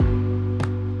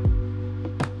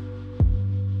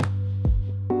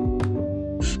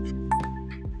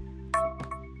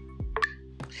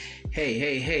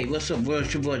Hey, what's up, world?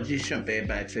 It's your boy G Shrump,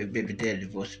 everybody favorite baby daddy, the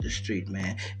voice of the street,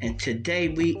 man. And today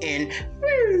we in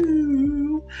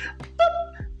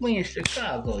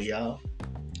Chicago, y'all.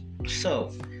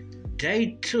 So,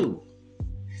 day two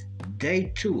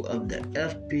of the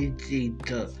FBG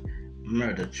Duck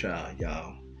murder trial,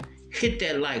 y'all. Hit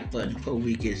that like button before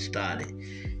we get started.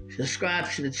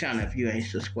 Subscribe to the channel if you ain't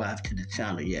subscribed to the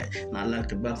channel yet. And I'd like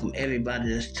to welcome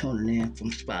everybody that's tuning in from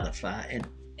Spotify and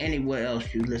anywhere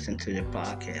else you listen to the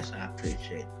podcast. I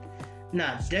appreciate it.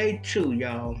 Now, day two,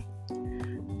 y'all,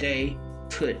 they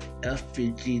put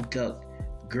FBG Duck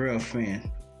girlfriend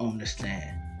on the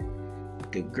stand.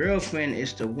 The girlfriend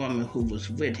is the woman who was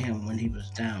with him when he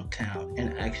was downtown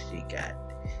and actually got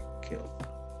killed.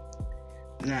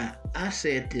 Now, I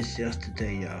said this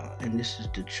yesterday, y'all, and this is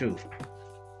the truth.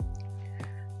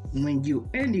 When you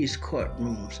in these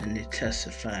courtrooms and they're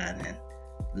testifying and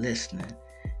listening,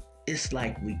 it's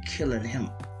like we killing him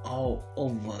all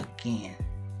over again.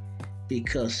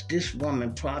 Because this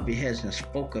woman probably hasn't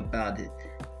spoke about it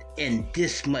in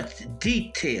this much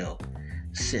detail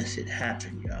since it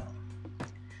happened, y'all.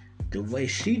 The way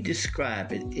she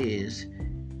described it is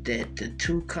that the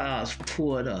two cars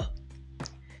pulled up,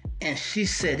 and she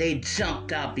said they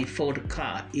jumped out before the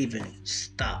car even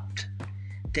stopped.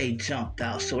 They jumped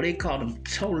out, so they caught him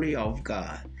totally off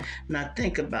guard. Now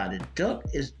think about it. Duck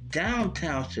is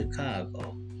downtown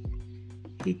Chicago.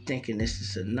 He thinking this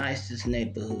is the nicest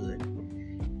neighborhood.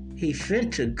 He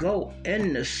finna go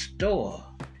in the store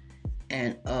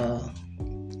and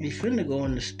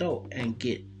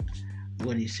get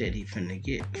what he said he finna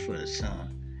get for the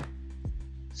son.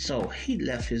 So he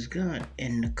left his gun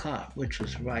in the car, which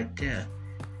was right there.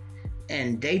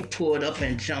 And they pulled up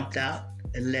and jumped out,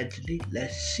 allegedly,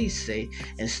 let's she say,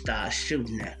 and started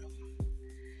shooting at him.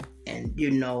 And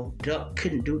Duck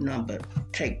couldn't do nothing but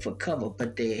take for cover,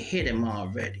 but they had hit him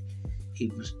already. He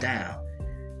was down.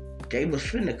 They was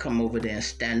finna come over there and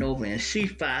stand over, and she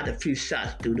fired a few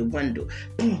shots through the window.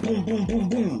 Boom, boom, boom, boom,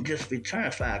 boom. Just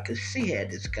returned fire, because she had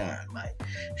this gun, right?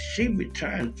 She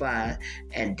returned fire,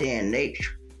 and then they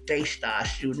started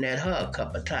shooting at her a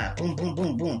couple of times. Boom, boom,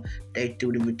 boom, boom. They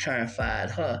threw the return fire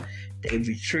at her. They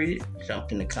retreated,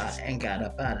 jumped in the car, and got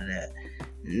up out of there.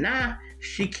 Now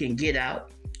she can get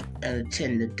out and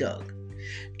attend to Duck.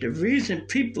 The reason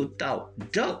people thought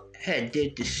Duck had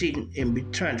did the shooting and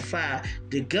returned fire,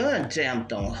 the gun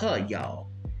jammed on her, y'all.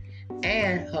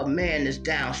 And her man is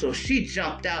down, so she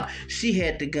jumped out. She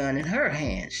had the gun in her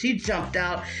hand. She jumped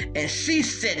out and she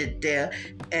set it there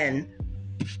and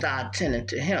started tending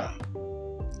to him.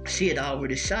 She had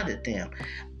already shot at them.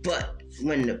 But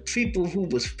when the people who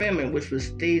was filming, which was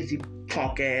Daisy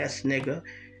punk ass nigga,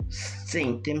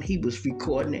 synced him, he was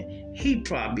recording it. He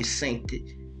probably synced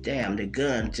it. Damn, the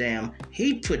gun jammed.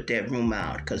 He put that room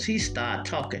out because he started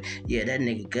talking. Yeah, that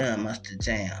nigga gun must have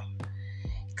jammed.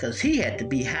 Because he had to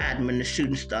be hiding when the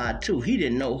shooting started too. He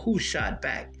didn't know who shot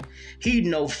back. He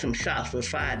know some shots were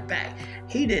fired back.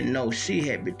 He didn't know she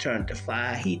had returned the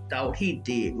fire. He thought he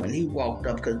did when he walked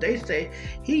up, because they say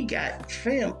he got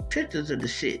film pictures of the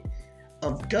shit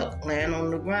of Duck laying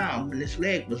on the ground when his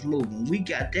leg was moving. We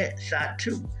got that shot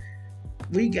too.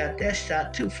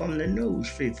 From the news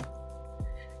people.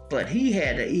 But he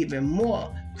had an even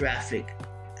more graphic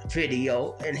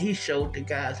video, and he showed the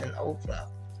guys in Oakland.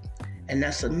 And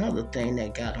that's another thing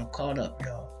that got them caught up,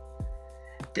 y'all.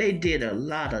 They did a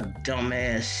lot of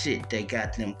dumbass shit that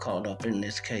got them caught up in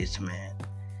this case, man.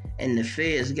 And the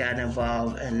feds got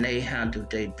involved, and they handled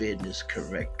their business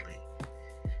correctly.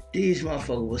 These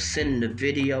motherfuckers was sending the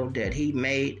video that he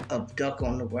made of Duck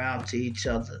on the ground to each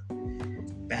other,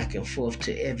 back and forth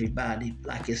to everybody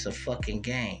like it's a fucking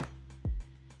game.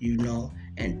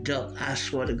 And Duck, I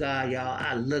swear to God, y'all,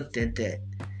 I looked at that.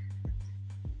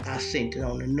 I seen it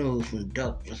on the news when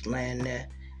Duck was laying there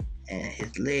and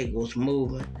his leg was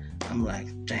moving. I'm like,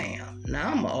 damn.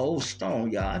 Now, I'm an old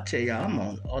stone, y'all. I tell y'all, I'm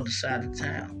on the other side of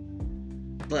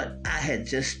town. But I had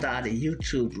just started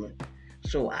YouTubing,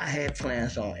 so I had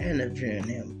plans on interviewing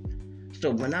him.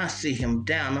 So when I see him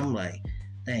down, I'm like,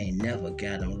 they ain't never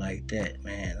got him like that,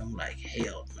 man. I'm like,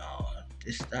 hell no.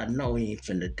 I know he ain't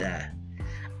finna die.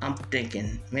 I'm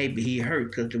thinking maybe he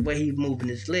hurt, because the way he moving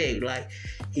his leg, like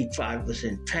he probably was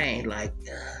in pain,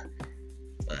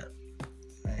 but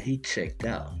man, he checked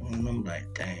out. And I'm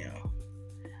like, damn.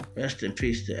 Rest in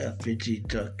peace to FBG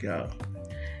Duck, y'all.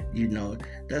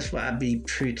 That's why I be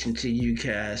preaching to you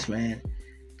guys, man.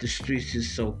 The streets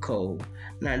is so cold.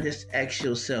 Now just ask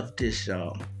yourself this,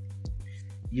 y'all.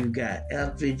 You got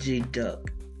FBG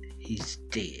Duck, he's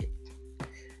dead.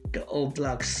 The old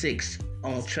Block 6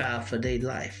 on trial for their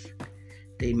life.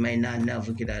 They may not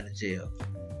never get out of jail.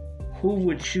 Who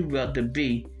would you rather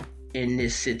be in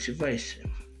this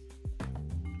situation?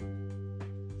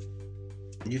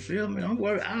 You feel me? Don't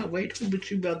worry, I'll wait. Who would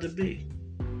you rather be?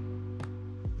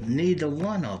 Neither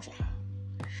one of them.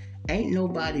 Ain't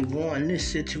nobody won this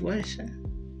situation.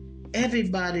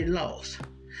 Everybody lost.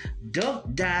 Duck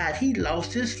died. He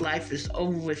lost his life. It's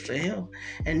over with for him.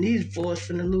 And these boys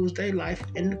finna lose their life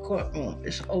in the courtroom.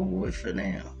 It's over with for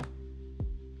them.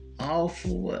 All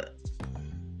for what?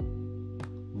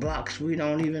 Blocks we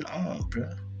don't even own,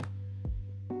 bruh.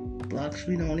 Blocks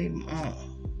we don't even own.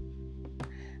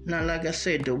 Now, like I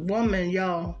said, the woman,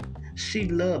 y'all, she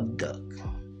loved Duck.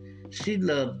 She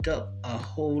loved Duck a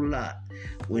whole lot.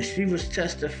 When she was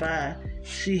testifying,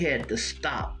 she had to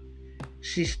stop.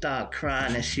 She started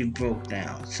crying and she broke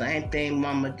down. Same thing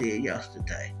Mama did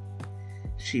yesterday.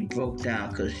 She broke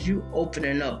down because you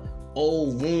opening up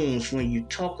old wounds. When you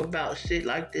talk about shit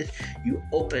like this, you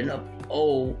open up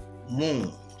old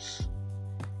wounds.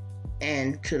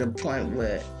 And to the point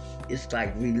where it's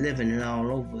like reliving it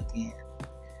all over again.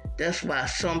 That's why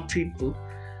some people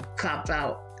cop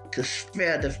out to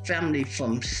spare the family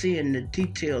from seeing the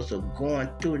details of going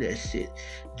through that shit,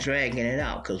 dragging it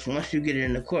out. Because once you get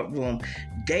in the courtroom,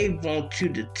 they want you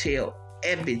to tell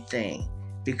everything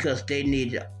because they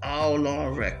need it all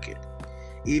on record.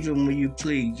 Even when you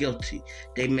plead guilty,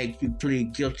 they make you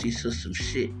plead guilty to some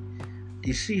shit.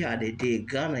 You see how they did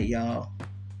Gunner, y'all?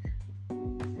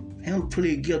 Him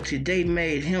plead guilty, they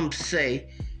made him say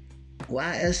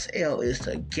YSL is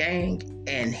a gang,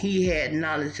 and he had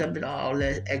knowledge of it, all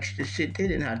that extra shit. They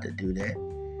didn't have to do that.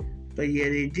 But yeah,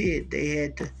 they did. They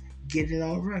had to get it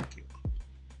on record.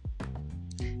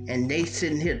 And they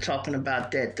sitting here talking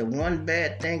about that. The one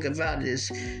bad thing about it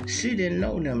is she didn't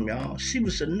know them, y'all. She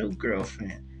was a new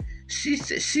girlfriend. She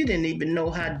said she didn't even know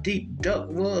how deep Duck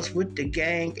was with the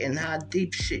gang and how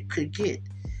deep shit could get.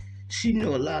 She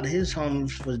knew a lot of his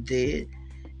homies was dead.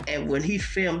 And when he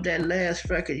filmed that last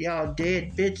record, y'all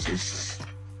dead bitches,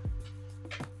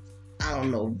 I don't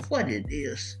know what it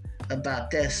is about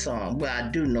that song. Well, I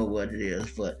do know what it is,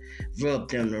 but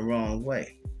rubbed them the wrong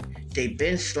way. They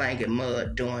been slanging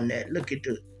mud doing that. Look at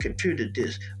the computer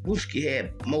disc. Wooski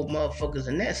had more motherfuckers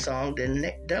in that song than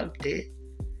Duck did.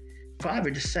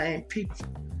 Probably the same people.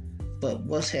 But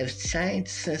what has changed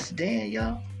since then,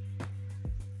 y'all?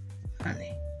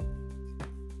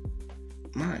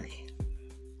 Money.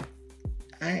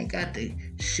 I ain't got to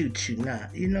shoot you now.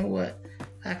 You know what?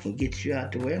 I can get you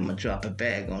out the way. I'm going to drop a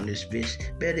bag on this bitch.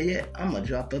 Better yet, I'm going to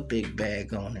drop a big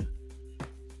bag on him.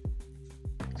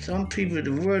 Some people,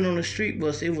 the word on the street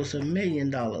was it was $1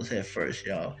 million at first,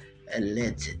 y'all.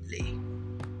 Allegedly.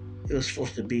 It was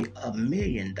supposed to be $1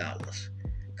 million.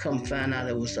 Come find out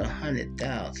it was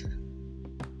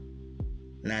 100,000.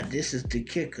 Now, this is the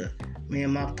kicker. Me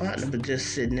and my partner were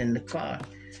just sitting in the car.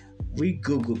 We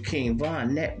Googled King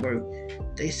Von net worth.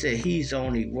 They said he's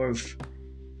only worth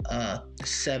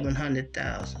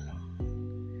 700,000.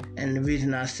 And the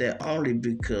reason I said only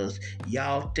because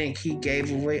y'all think he gave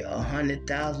away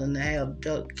 100,000 to have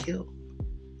Duck killed,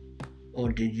 or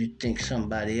did you think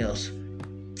somebody else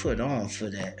put on for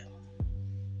that?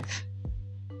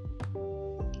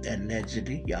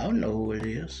 Allegedly, y'all know who it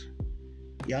is.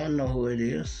 Y'all know who it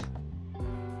is.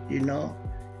 You know,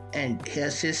 and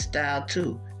has his style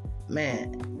too.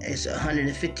 Man, it's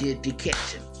 150 if you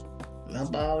catch him.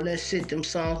 Remember all that shit, them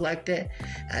songs like that?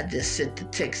 I just sent the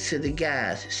text to the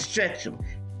guys. Stretch them,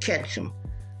 catch them.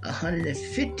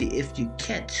 150 if you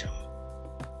catch them.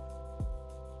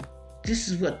 This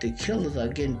is what the killers are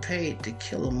getting paid to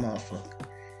kill a motherfucker.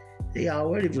 They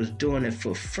already was doing it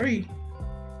for free.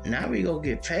 Now we gonna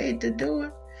get paid to do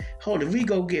it? Hold it, we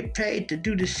gonna get paid to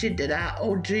do the shit that our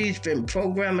OGs been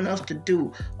programming us to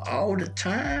do all the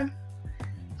time?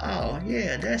 Oh,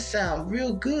 yeah, that sounds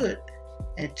real good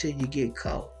until you get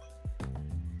caught.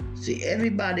 See,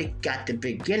 everybody got the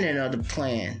beginning of the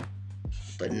plan,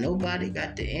 but nobody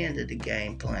got the end of the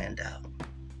game planned out.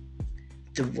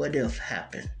 The what if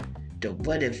happened. The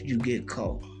what if you get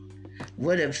caught.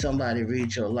 What if somebody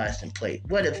reads your license plate?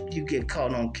 What if you get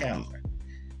caught on camera?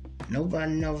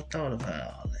 Nobody never thought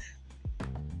about all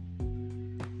that.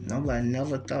 Nobody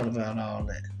never thought about all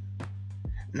that.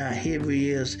 Now here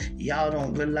he is. Y'all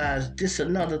don't realize this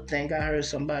another thing I heard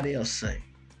somebody else say.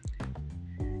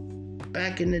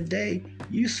 Back in the day,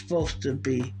 you supposed to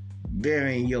be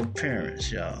burying your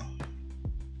parents, y'all.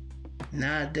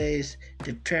 Nowadays,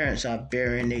 the parents are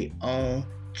burying their own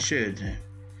children.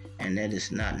 And that is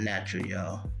not natural,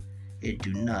 y'all. It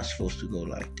do not supposed to go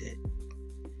like that.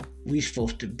 We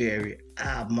supposed to bury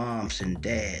our moms and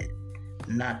dad,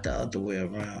 not the other way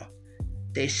around.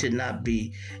 They should not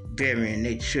be burying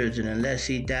their children unless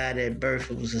he died at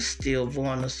birth, it was a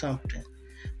stillborn or something.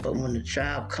 But when the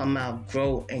child come out,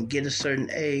 grow, and get a certain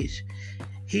age,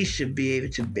 he should be able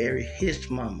to bury his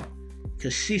mama,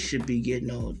 because she should be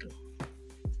getting older.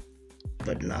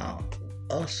 But now,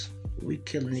 us, we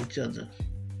killing each other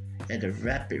at a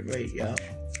rapid rate, y'all.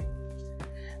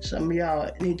 Some of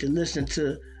y'all need to listen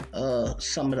to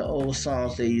some of the old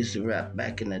songs they used to rap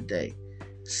back in the day.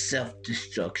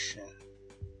 Self-destruction.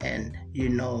 And,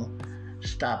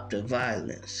 stop the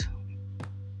violence.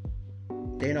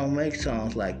 They don't make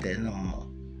songs like that no more.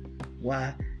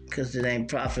 Why? Because it ain't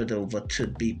profitable to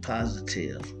be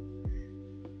positive.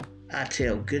 I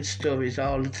tell good stories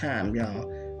all the time,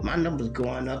 y'all. My number's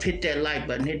going up. Hit that like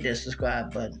button, hit that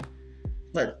subscribe button.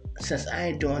 But since I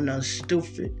ain't doing nothing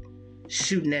stupid,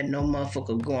 shooting at no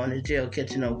motherfucker, going to jail,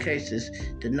 catching no cases,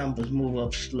 the numbers move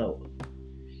up slow.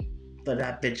 But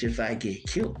I bet you if I get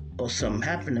killed or something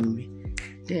happen to me,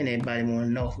 then everybody want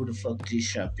to know who the fuck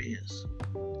G-Shrump is.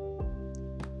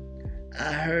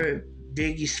 I heard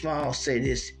Biggie Smalls say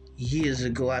this years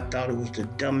ago. I thought it was the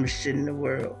dumbest shit in the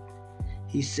world.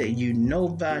 He said, you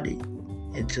nobody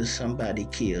until somebody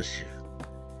kills you.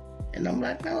 And I'm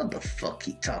like, man, what the fuck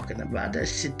he talking about? That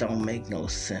shit don't make no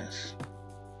sense.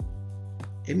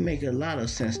 It make a lot of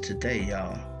sense today,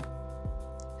 y'all.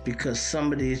 Because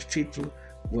some of these people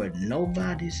were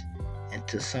nobodies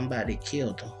until somebody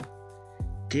killed them.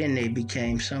 Then they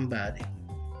became somebody.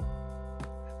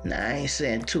 Now, I ain't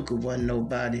saying Tuka wasn't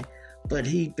nobody, but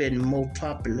he been more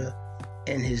popular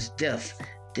in his death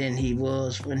than he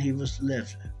was when he was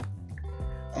living.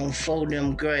 On For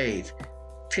Them Grave,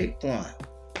 pick one.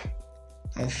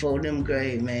 On For Them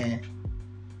Grave, man,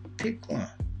 pick one.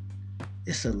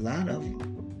 It's a lot of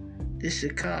them. This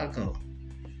Chicago.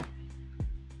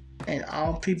 And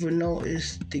all people know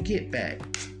is the get back.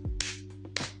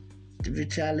 The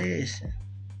retaliation.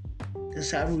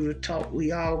 That's how we were taught.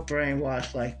 We all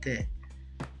brainwashed like that.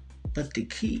 But the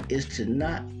key is to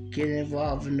not get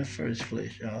involved in the first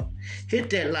place, y'all. Hit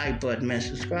that like button, man.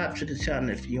 Subscribe to the channel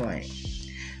if you ain't.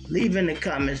 Leave in the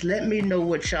comments. Let me know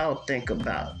what y'all think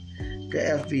about the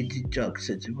FBG drug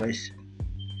situation.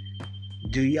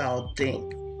 Do y'all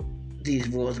think these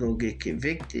boys gonna get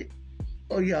convicted?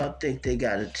 Or y'all think they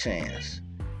got a chance?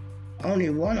 Only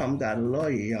one of them got a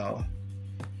lawyer, y'all.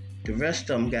 The rest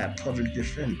of them got public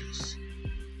defenders.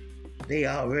 They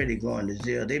already going to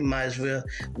jail. They might as well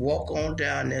walk on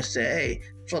down there and say, hey,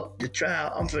 fuck the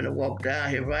trial. I'm finna walk down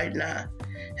here right now.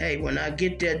 Hey, when I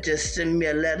get there, just send me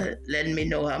a letter letting me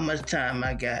know how much time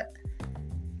I got.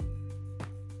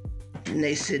 And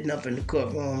they sitting up in the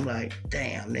courtroom like,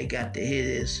 damn, they got to hear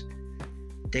this.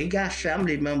 They got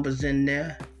family members in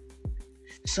there.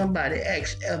 Somebody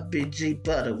asked FBG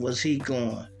Butter, was he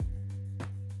going?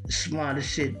 The smartest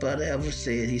shit Butter ever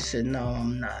said. He said, no,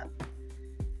 I'm not.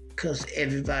 Because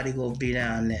everybody gonna be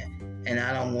down there. And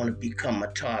I don't want to become a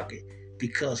target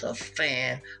because a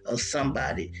fan of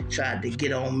somebody tried to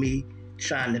get on me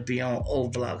trying to be on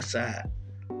O-Block side.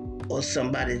 Or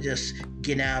somebody just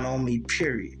get down on me,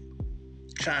 period.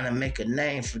 Trying to make a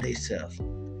name for themselves.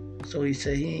 So he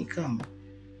said he ain't coming.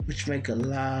 Which make a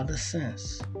lot of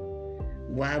sense.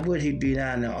 Why would he be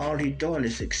down there? All he doing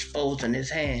is exposing his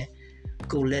hand.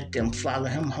 Go let them follow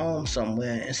him home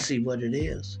somewhere and see what it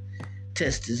is.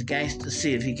 Test his gangster,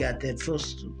 see if he got that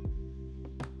pistol.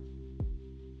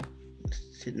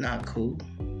 It's not cool.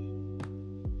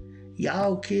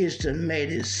 Y'all kids done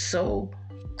made it so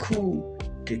cool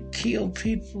to kill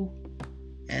people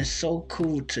and so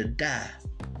cool to die.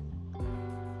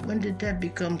 When did that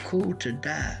become cool to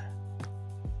die?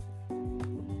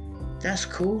 That's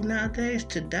cool nowadays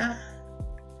to die.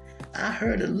 I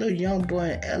heard a little young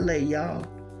boy in LA, y'all.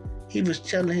 He was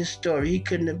telling his story. He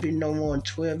couldn't have been no more than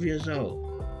 12 years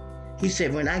old. He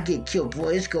said, when I get killed,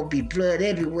 boy, it's going to be blood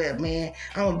everywhere, man.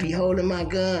 I'm going to be holding my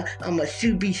gun. I'm going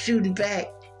to be shooting back.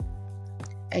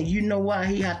 And you know why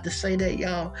he have to say that,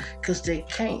 y'all? Because they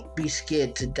can't be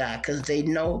scared to die. Because they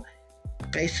know,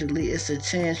 basically, it's a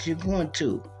chance you're going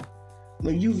to.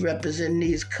 When you represent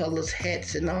these colors,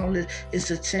 hats, and all this,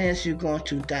 it's a chance you're going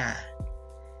to die.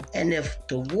 And if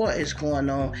the war is going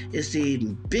on, it's an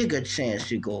even bigger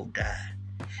chance you're going to die.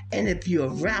 And if you're a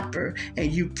rapper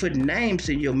and you put names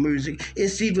in your music,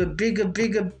 it's even bigger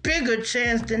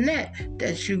chance than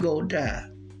that you going to die.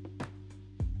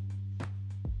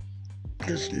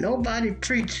 Because nobody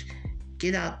preach,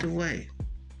 get out the way.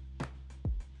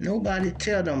 Nobody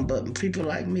tell them, but people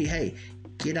like me, hey,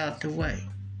 get out the way.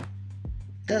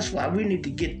 That's why we need to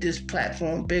get this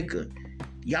platform bigger.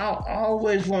 Y'all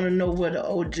always want to know where the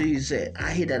OG's at.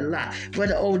 I hear that a lot. Where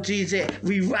the OG's at?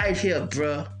 We right here,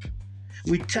 bruh.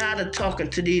 We tired of talking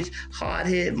to these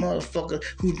hard-headed motherfuckers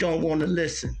who don't want to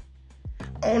listen.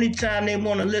 Only time they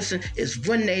want to listen is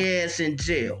when they ass in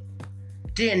jail.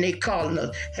 Then they calling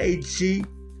us, hey G,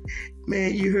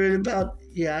 man, you heard about,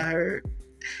 yeah, I heard.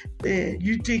 Man,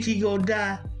 you think he gonna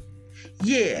die?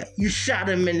 Yeah, you shot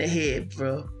him in the head,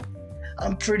 bro.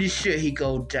 I'm pretty sure he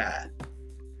gonna die.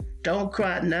 Don't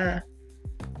cry now.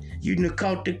 You done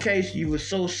caught the case, you were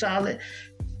so solid.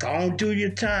 Go on, do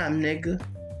your time, nigga.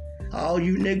 All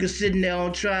you niggas sitting there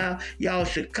on trial, y'all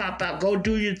should cop out. Go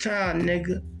do your time,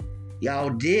 nigga. Y'all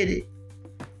did it.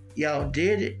 Y'all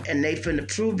did it. And they finna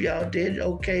prove y'all did it.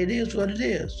 Okay, it is what it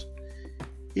is.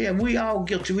 Yeah, we all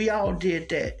guilty. We all did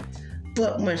that.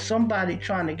 But when somebody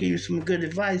trying to give you some good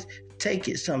advice, take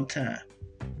it sometime.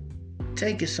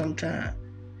 Take it sometime.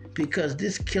 Because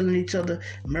this killing each other,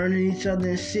 murdering each other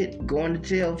and shit, going to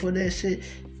jail for that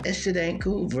shit ain't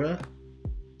cool, bro.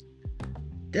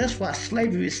 That's why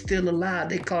slavery is still alive.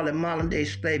 They call it modern day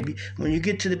slavery. When you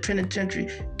get to the penitentiary,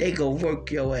 they go work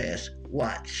your ass.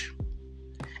 Watch.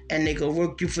 And they go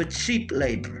work you for cheap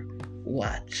labor.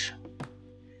 Watch.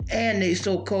 And they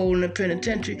so cold in the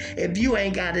penitentiary, if you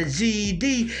ain't got a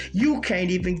GED, you can't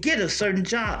even get a certain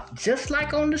job, just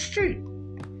like on the street.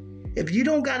 If you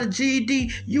don't got a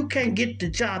GED, you can't get the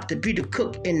job to be the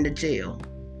cook in the jail.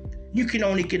 You can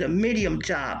only get a medium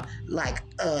job, like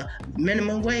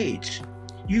minimum wage.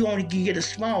 You only can get a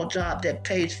small job that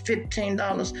pays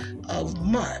 $15 a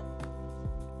month.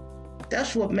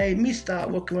 That's what made me start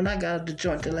working when I got out the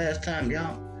joint the last time,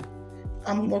 y'all.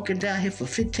 I'm working down here for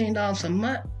 $15 a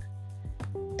month.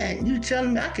 And you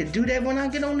telling me I could do that when I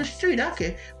get on the street? I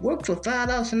could work for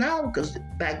 $5 an hour, because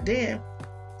back then,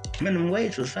 minimum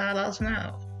wage was $5 an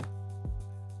hour.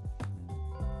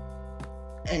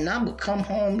 And I would come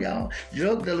home, y'all.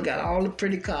 Drug dealer got all the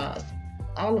pretty cars.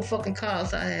 All the fucking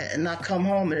cars I had. And I come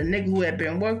home, and the nigga who had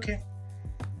been working,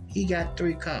 he got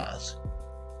 3 cars.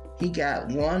 He got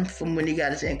one from when he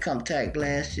got his income tax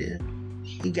last year.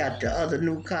 He got the other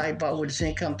new car he bought with his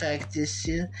income tax this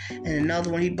year. And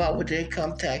another one he bought with the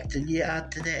income tax the year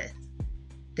after that.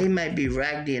 They might be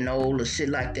raggedy and old or shit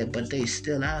like that, but they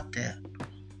still out there.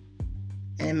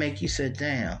 And it make you say,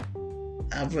 damn,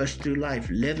 I rushed through life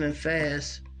living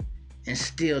fast, and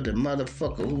still the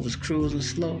motherfucker who was cruising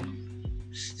slow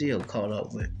still caught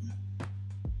up with me.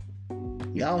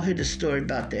 Y'all hear the story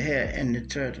about the hare and the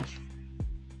turtles.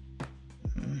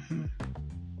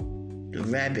 The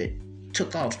rabbit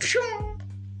took off.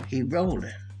 He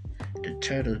rolling. The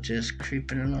turtle just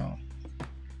creeping along.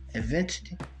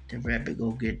 Eventually, the rabbit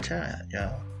gonna get tired,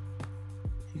 y'all.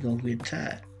 He gonna get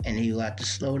tired, and he gonna have to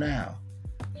slow down.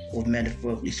 Or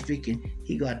metaphorically speaking,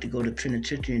 he got to go to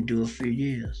penitentiary and do a few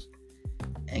years.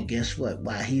 And guess what?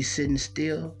 While he's sitting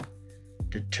still,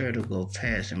 the turtle go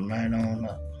pass him right on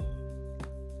up.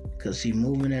 Because he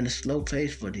moving at a slow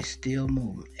pace, but he's still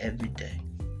moving every day.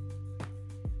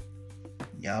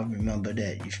 Y'all remember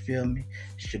that, you feel me?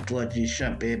 It's your boy G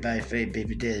Shrump, everybody's favorite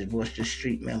baby daddy, voice the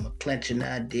street, man. I'm a plenty,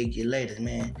 I dig you later,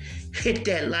 man. Hit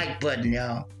that like button,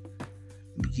 y'all.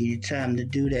 Give you time to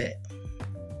do that.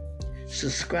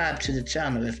 Subscribe to the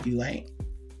channel if you ain't.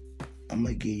 I'm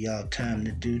gonna give y'all time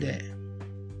to do that.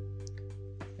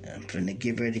 I'm finna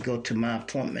get ready to go to my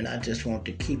appointment. I just want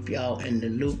to keep y'all in the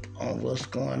loop on what's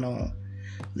going on.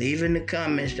 Leave in the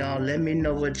comments, y'all. Let me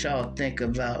know what y'all think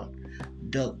about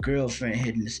Duck girlfriend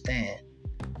hitting the stand.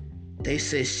 They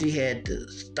said she had to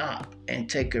stop and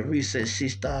take a recess. She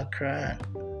started crying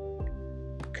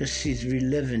because she's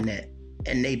reliving that.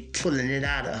 And they pulling it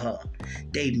out of her.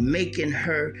 They making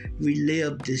her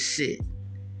relive this shit.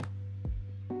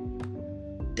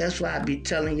 That's why I be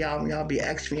telling y'all, when y'all be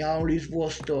asking me all these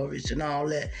war stories and all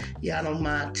that, y'all don't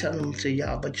mind telling them to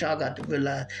y'all, but y'all got to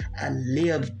realize I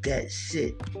lived that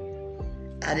shit.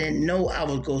 I didn't know I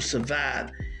was going to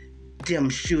survive them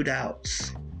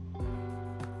shootouts.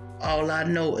 All I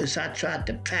know is I tried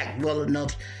to pack well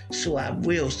enough so I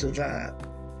will survive.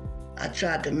 I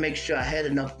tried to make sure I had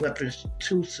enough weapons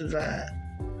to survive.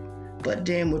 But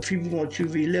then when people want you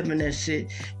reliving that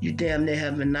shit, you damn near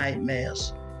having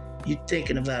nightmares. You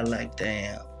thinking about like,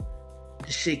 damn,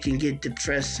 this shit can get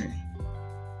depressing.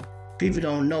 People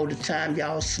don't know the time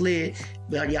y'all slid.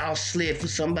 Well, y'all slid for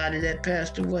somebody that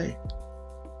passed away.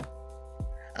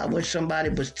 I wish somebody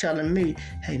was telling me,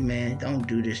 hey man, don't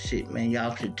do this shit, man.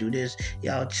 Y'all could do this.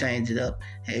 Y'all change it up.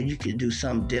 Hey, you could do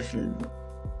something different.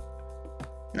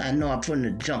 Now, I know I couldn't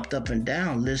have jumped up and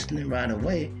down listening right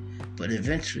away, but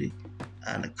eventually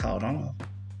I'd have caught on.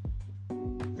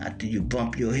 After you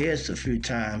bump your heads a few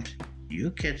times,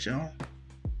 you'll catch on.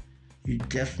 You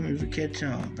definitely will catch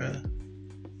on, bro.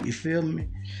 You feel me?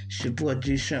 It's your boy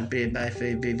G Shrump, everybody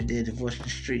favorite baby daddy, voice the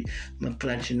street. I'ma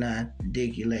plant you now,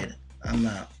 dig you later. I'm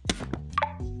out.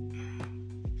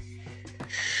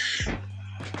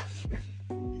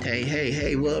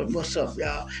 Hey, what's up,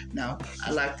 y'all? Now,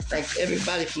 I'd like to thank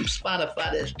everybody from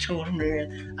Spotify that's tuning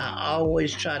in. I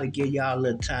always try to give y'all a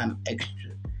little time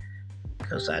extra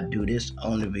because I do this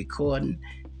on the recording,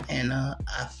 and I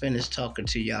finished talking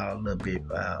to y'all a little bit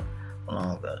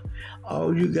longer.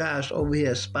 All you guys over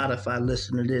here at Spotify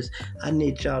listening to this, I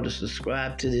need y'all to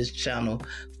subscribe to this channel,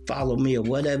 follow me, or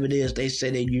whatever it is they say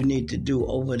that you need to do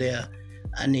over there.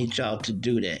 I need y'all to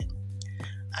do that.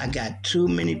 I got too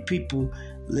many people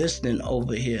listening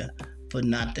over here for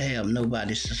not to have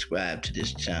nobody subscribe to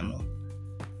this channel.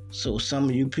 So some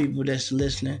of you people that's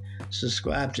listening,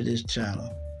 subscribe to this channel.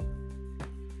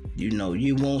 You know,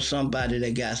 you want somebody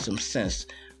that got some sense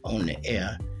on the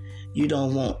air. You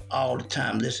don't want all the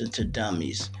time listen to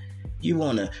dummies. You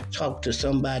want to talk to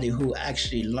somebody who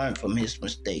actually learned from his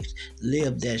mistakes,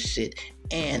 live that shit,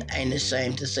 and ain't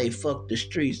ashamed to say fuck the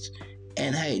streets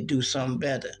and hey, do something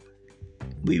better.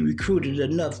 We recruited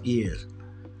enough years.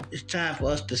 It's time for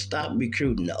us to stop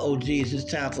recruiting the OGs. It's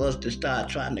time for us to start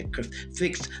trying to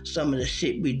fix some of the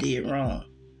shit we did wrong.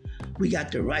 We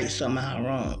got to right some of our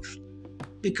wrongs.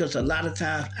 Because a lot of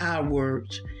times our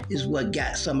words is what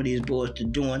got some of these boys to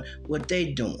doing what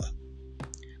they doing.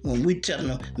 When we tell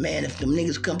them, man, if them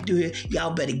niggas come through here,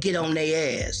 y'all better get on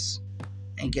their ass.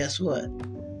 And guess what?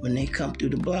 When they come through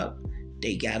the block,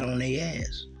 they got on their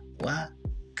ass. Why?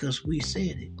 Because we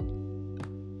said it.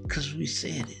 Because we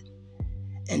said it.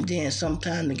 And then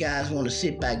sometimes the guys want to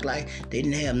sit back like they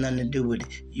didn't have nothing to do with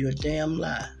it. You're a damn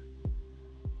lie.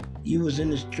 You was in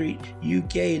the street. You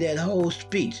gave that whole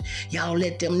speech. Y'all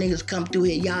let them niggas come through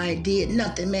here. Y'all ain't did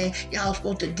nothing, man. Y'all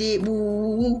supposed to did woo,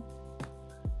 woo, woo.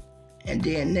 And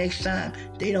then next time,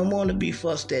 they don't want to be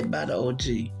fussed at by the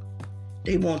OG.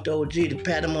 They want the OG to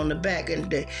pat them on the back and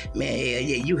say, man,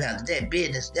 yeah, you handled that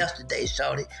business yesterday,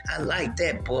 shorty. I like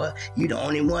that, boy. You the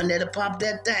only one that'll pop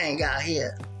that thing out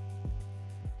here.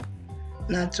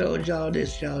 And I told y'all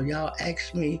this, y'all. Y'all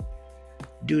asked me,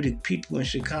 do the people in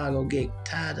Chicago get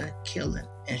tired of killing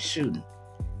and shooting?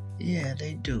 Yeah,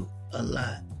 they do, a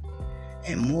lot.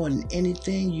 And more than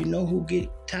anything, you know who get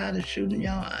tired of shooting,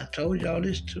 y'all? I told y'all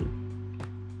this too.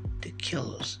 The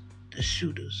killers, the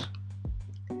shooters.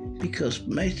 Because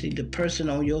basically the person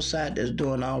on your side that's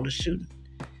doing all the shooting,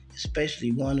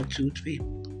 especially one or two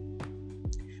people.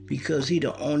 Because he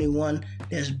the only one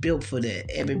that's built for that.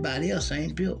 Everybody else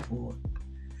ain't built for it.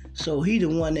 So he the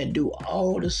one that do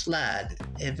all the sliding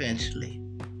eventually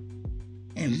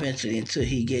until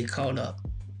he get caught up,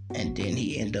 and then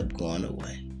he end up going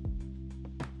away.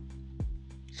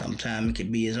 Sometimes it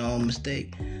could be his own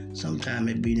mistake.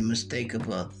 Sometimes it be the mistake of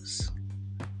others.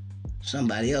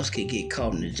 Somebody else could get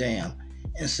caught in the jam,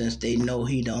 and since they know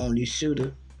he the only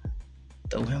shooter,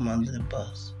 throw him under the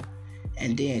bus.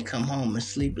 And then come home and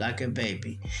sleep like a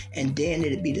baby. And then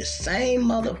it'll be the same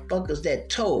motherfuckers that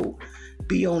told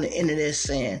be on the internet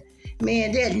saying,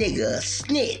 man, that nigga a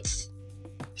snitch.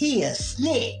 He a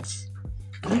snitch.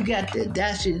 You got the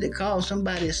audacity to call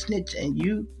somebody a snitch and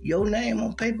your name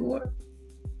on paperwork?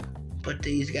 But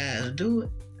these guys do it.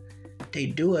 They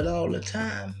do it all the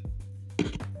time.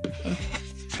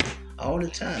 All the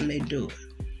time they do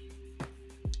it.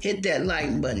 Hit that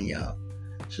like button, y'all.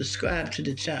 Subscribe to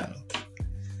the channel.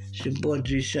 It's your boy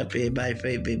G Shrump, everybody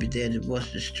favorite baby daddy,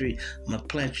 voice the street. I'ma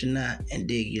plant you now and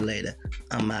dig you later.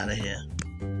 I'm out of here.